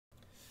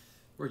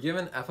We're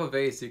given f of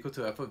a is equal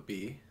to f of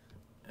b,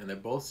 and they're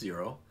both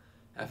 0.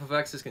 F of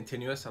x is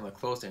continuous on the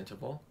closed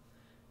interval.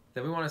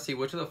 Then we want to see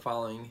which of the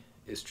following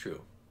is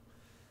true.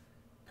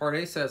 Part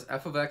A says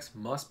f of x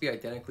must be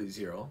identically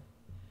 0.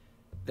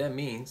 That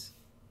means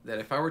that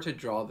if I were to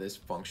draw this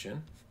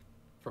function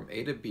from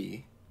a to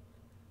b,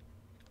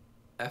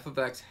 f of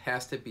x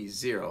has to be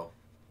 0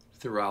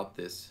 throughout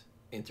this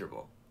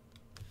interval.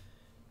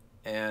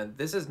 And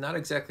this is not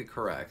exactly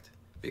correct,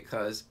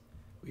 because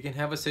we can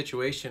have a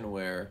situation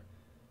where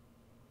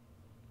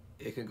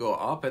it can go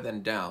up and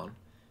then down,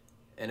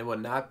 and it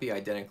would not be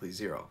identically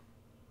 0.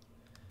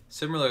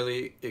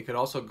 Similarly, it could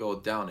also go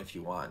down if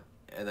you want,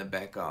 and then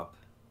back up.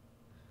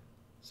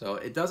 So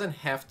it doesn't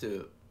have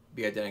to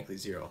be identically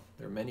 0.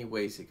 There are many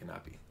ways it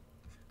cannot be.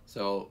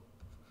 So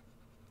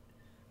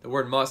the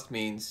word must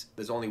means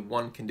there's only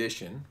one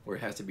condition where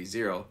it has to be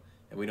 0,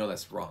 and we know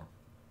that's wrong.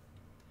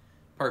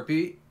 Part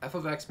B, f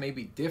of x may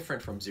be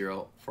different from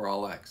 0 for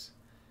all x.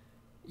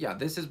 Yeah,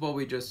 this is what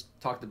we just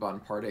talked about in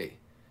part A.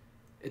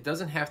 It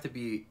doesn't have to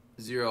be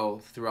 0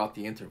 throughout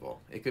the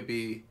interval. It could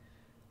be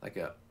like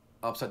a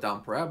upside down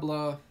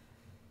parabola,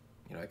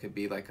 it could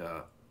be like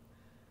a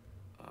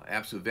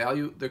absolute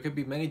value. There could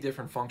be many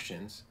different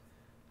functions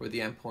where the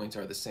endpoints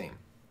are the same.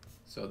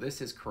 So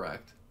this is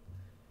correct.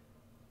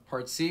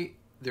 Part C,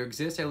 there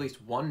exists at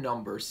least one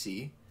number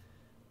c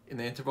in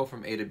the interval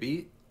from a to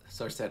b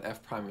such that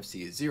f prime of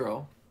c is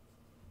 0.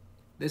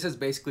 This is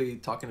basically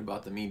talking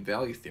about the mean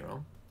value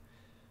theorem.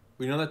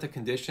 We know that the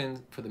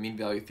condition for the mean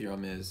value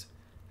theorem is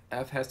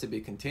f has to be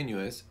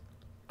continuous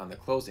on the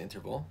closed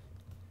interval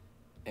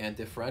and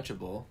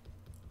differentiable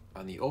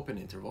on the open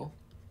interval.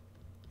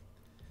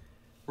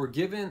 We're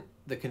given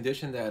the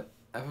condition that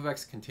f of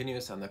x is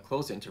continuous on the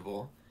closed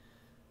interval,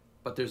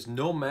 but there's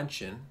no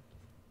mention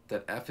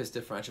that f is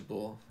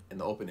differentiable in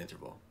the open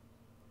interval.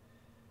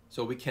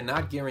 So we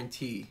cannot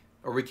guarantee,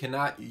 or we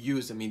cannot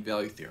use the mean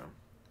value theorem.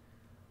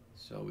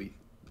 So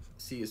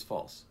C is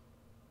false.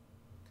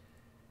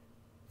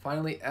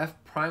 Finally, f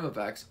prime of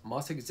x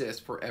must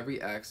exist for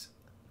every x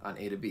on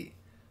a to b.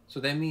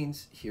 So that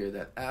means here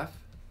that f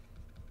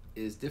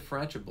is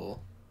differentiable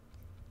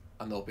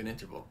on the open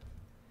interval.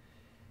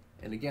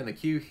 And again, the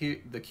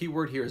key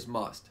word here is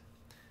must.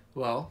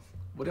 Well,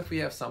 what if we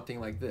have something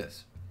like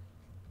this?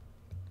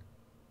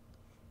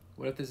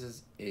 What if this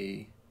is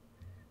a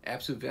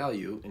absolute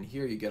value, and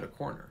here you get a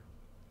corner?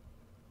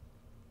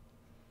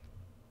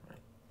 Right.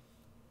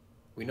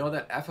 We know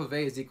that f of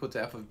a is equal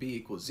to f of b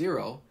equals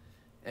 0,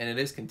 and it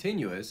is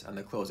continuous on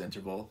the closed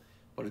interval,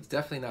 but it's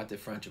definitely not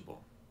differentiable.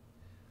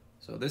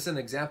 So this is an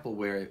example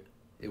where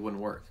it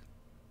wouldn't work.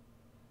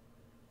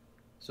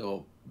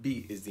 So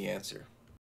B is the answer.